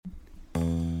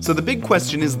So the big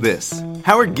question is this: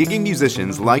 how are gigging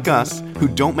musicians like us, who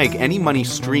don't make any money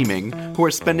streaming, who are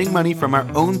spending money from our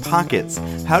own pockets,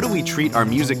 how do we treat our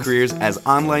music careers as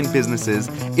online businesses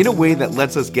in a way that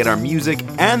lets us get our music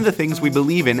and the things we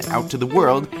believe in out to the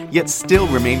world, yet still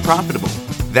remain profitable?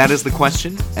 That is the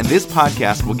question, and this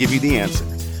podcast will give you the answer.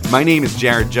 My name is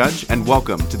Jared Judge, and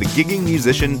welcome to the Gigging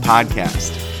Musician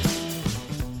Podcast.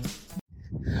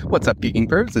 What's up, Gigging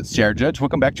Birds? It's Jared Judge.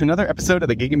 Welcome back to another episode of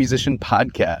the Gigging Musician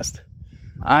Podcast.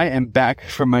 I am back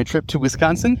from my trip to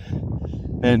Wisconsin,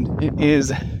 and it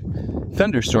is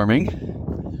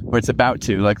thunderstorming, or it's about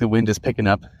to, like the wind is picking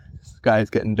up, the sky is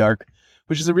getting dark,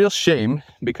 which is a real shame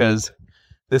because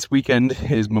this weekend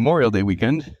is Memorial Day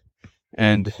weekend,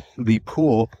 and the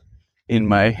pool in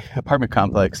my apartment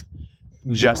complex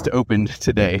just opened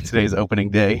today. Today's opening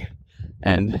day,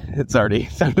 and it's already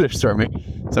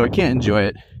thunderstorming, so I can't enjoy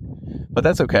it. But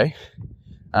that's okay.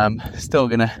 I'm still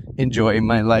going to enjoy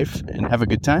my life and have a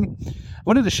good time. I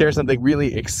wanted to share something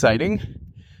really exciting,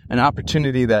 an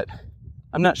opportunity that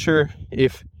I'm not sure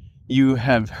if you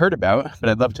have heard about, but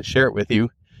I'd love to share it with you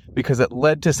because it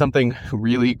led to something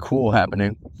really cool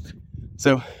happening.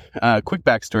 So, quick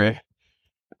backstory.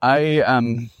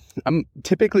 I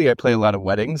play a lot of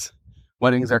weddings.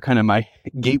 Weddings are kind of my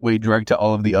gateway drug to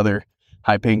all of the other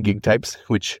high-paying gig types,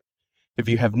 which, if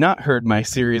you have not heard my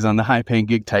series on the high-paying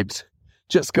gig types,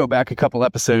 just go back a couple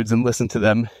episodes and listen to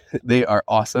them. They are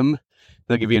awesome.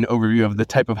 They'll give you an overview of the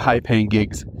type of high-paying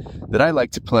gigs that I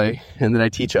like to play and that I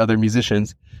teach other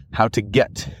musicians how to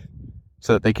get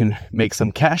so that they can make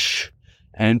some cash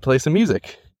and play some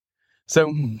music.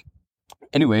 So,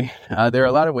 anyway, there are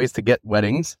a lot of ways to get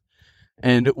weddings.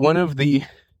 And one of the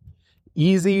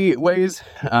easy ways,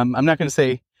 I'm not going to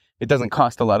say it doesn't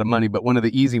cost a lot of money, but one of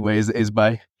the easy ways is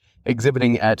by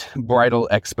exhibiting at bridal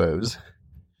expos.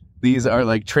 These are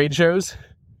like trade shows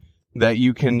that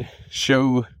you can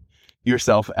show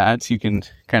yourself at. You can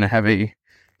kind of have a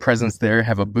presence there,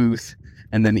 have a booth,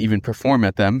 and then even perform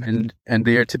at them. And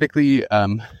they are typically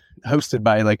hosted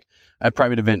by like a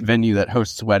private event venue that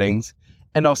hosts weddings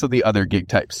and also the other gig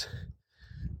types.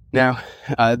 Now,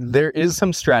 there is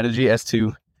some strategy as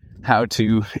to how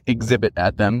to exhibit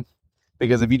at them,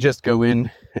 because if you just go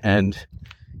in and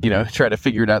try to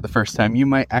figure it out the first time, you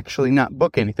might actually not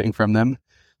book anything from them.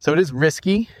 So it is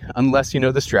risky unless you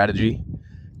know the strategy.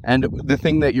 And the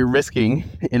thing that you're risking,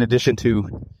 in addition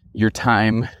to your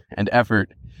time and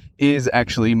effort, is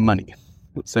actually money.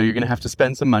 So you're going to have to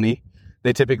spend some money.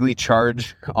 They typically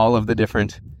charge all of the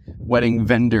different wedding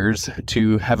vendors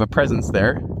to have a presence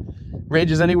there.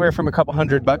 Ranges anywhere from a couple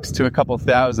 $100 to a couple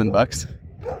 $1,000.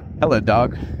 Hello,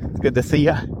 dog. Good to see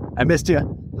ya. I missed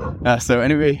you. So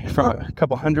anyway, from a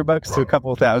couple $100 to a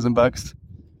couple $1,000,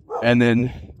 and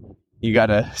then you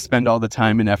gotta spend all the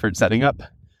time and effort setting up.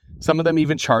 Some of them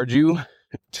even charge you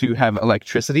to have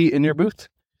electricity in your booth,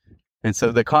 and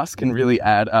so the cost can really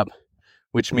add up,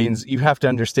 which means you have to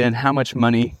understand how much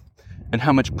money and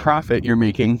how much profit you're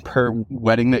making per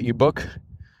wedding that you book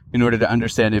in order to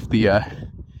understand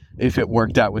if it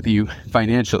worked out with you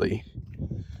financially.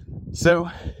 So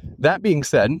that being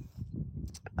said,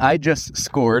 I just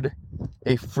scored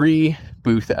a free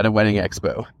booth at a wedding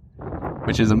expo,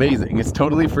 which is amazing. It's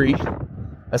totally free,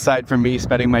 aside from me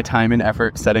spending my time and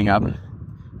effort setting up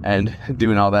and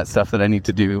doing all that stuff that I need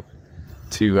to do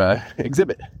to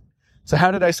exhibit. So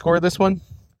how did I score this one?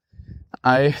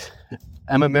 I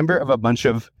am a member of a bunch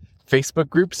of Facebook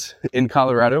groups in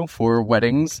Colorado for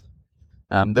weddings.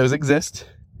 Those exist.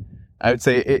 I would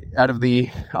say out of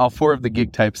all four of the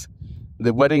gig types,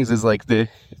 the weddings is like the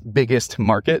biggest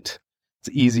market.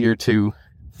 It's easier to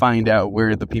find out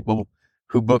where the people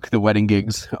who book the wedding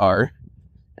gigs are.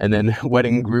 And then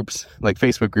wedding groups, like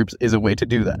Facebook groups, is a way to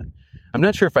do that. I'm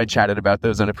not sure if I chatted about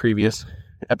those on a previous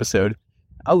episode.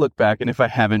 I'll look back, and if I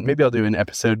haven't, maybe I'll do an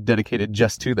episode dedicated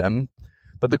just to them.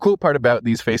 But the cool part about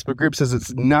these Facebook groups is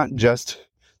it's not just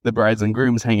the brides and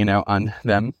grooms hanging out on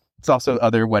them. It's also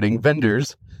other wedding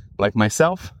vendors like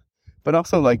myself, but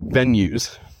also like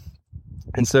venues.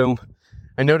 And so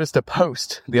I noticed a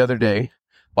post the other day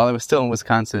while I was still in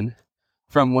Wisconsin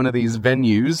from one of these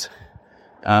venues.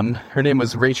 Her name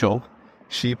was Rachel.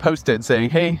 She posted saying,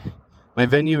 "Hey, my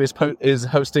venue is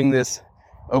hosting this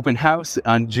open house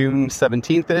on June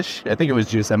 17th-ish. I think it was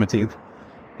June 17th.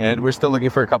 And we're still looking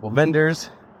for a couple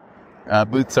vendors.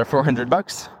 Booths are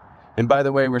 $400. And by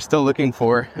the way, we're still looking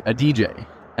for a DJ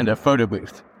and a photo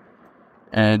booth."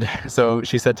 And so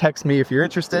she said, "Text me if you're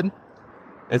interested."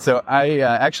 And so I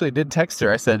actually did text her.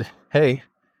 I said, "Hey,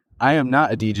 I am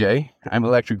not a DJ. I'm an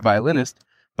electric violinist,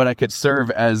 but I could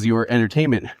serve as your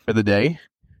entertainment for the day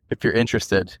if you're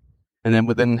interested." And then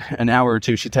within an hour or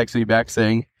two, she texted me back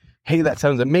saying, hey, that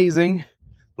sounds amazing.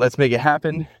 Let's make it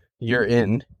happen. You're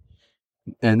in.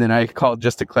 And then I called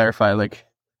just to clarify, like,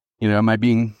 am I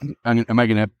going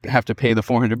to have to pay the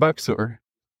 $400, or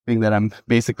being that I'm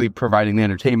basically providing the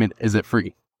entertainment, is it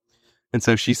free? And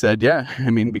so she said, yeah,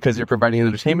 because you're providing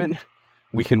entertainment,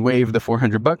 we can waive the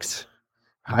 $400.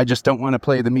 I just don't want to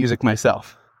play the music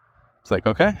myself. It's like,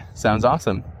 okay, sounds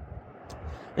awesome.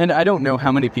 And I don't know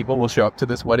how many people will show up to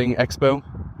this wedding expo,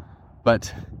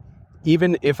 but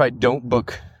even if I don't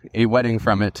book a wedding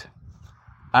from it,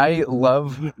 I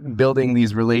love building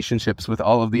these relationships with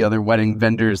all of the other wedding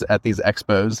vendors at these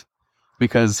expos,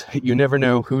 because you never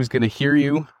know who's going to hear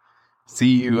you,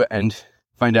 see you, and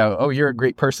find out, oh, you're a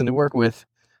great person to work with.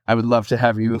 I would love to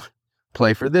have you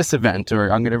play for this event,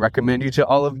 or I'm going to recommend you to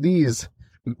all of these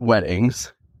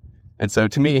weddings. And so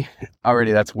to me,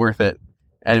 already that's worth it.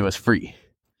 And it was free.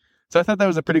 So I thought that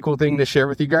was a pretty cool thing to share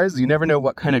with you guys. You never know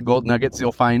what kind of gold nuggets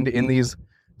you'll find in these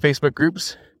Facebook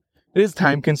groups. It is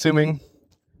time consuming,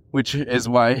 which is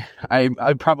why I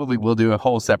probably will do a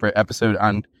whole separate episode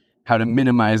on how to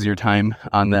minimize your time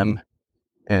on them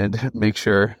and make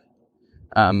sure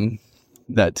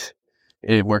that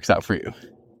it works out for you.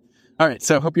 All right,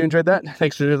 so hope you enjoyed that.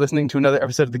 Thanks for listening to another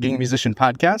episode of the Gigging Musician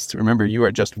Podcast. Remember, you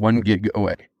are just one gig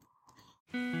away.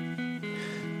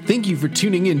 Thank you for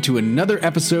tuning in to another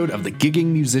episode of the Gigging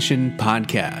Musician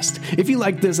Podcast. If you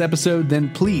liked this episode, then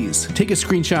please take a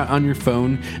screenshot on your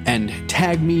phone and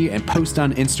tag me and post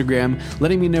on Instagram,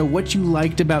 letting me know what you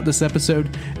liked about this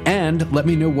episode, and let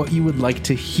me know what you would like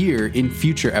to hear in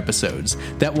future episodes.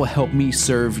 That will help me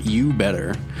serve you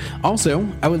better. Also,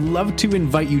 I would love to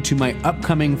invite you to my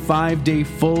upcoming 5-day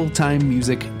full-time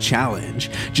music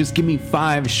challenge. Just give me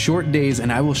 5 short days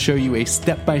and I will show you a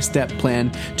step-by-step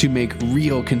plan to make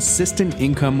real consistent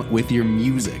income with your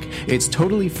music. It's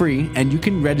totally free and you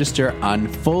can register on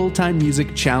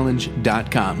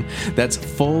fulltimemusicchallenge.com. That's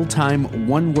full-time,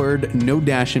 one word, no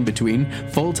dash in between,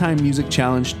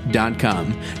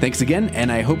 fulltimemusicchallenge.com. Thanks again, and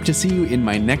I hope to see you in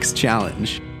my next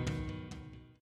challenge.